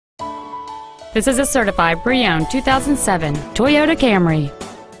This is a certified pre-owned 2007 Toyota Camry.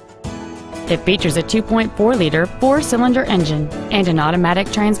 It features a 2.4-liter four-cylinder engine and an automatic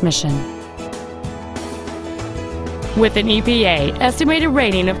transmission. With an EPA estimated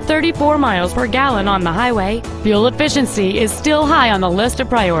rating of 34 miles per gallon on the highway, fuel efficiency is still high on the list of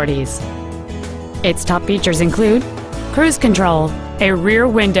priorities. Its top features include cruise control, a rear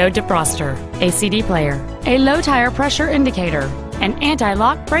window defroster, a CD player, a low tire pressure indicator, an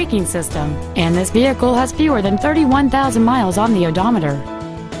anti-lock braking system, and this vehicle has fewer than 31,000 miles on the odometer.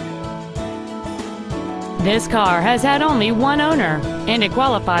 This car has had only one owner, and it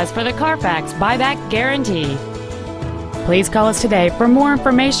qualifies for the Carfax buyback guarantee. Please call us today for more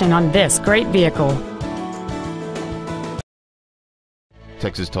information on this great vehicle.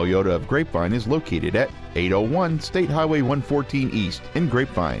 Texas Toyota of Grapevine is located at 801 State Highway 114 East in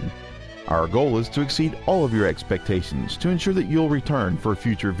Grapevine. Our goal is to exceed all of your expectations to ensure that you'll return for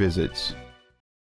future visits.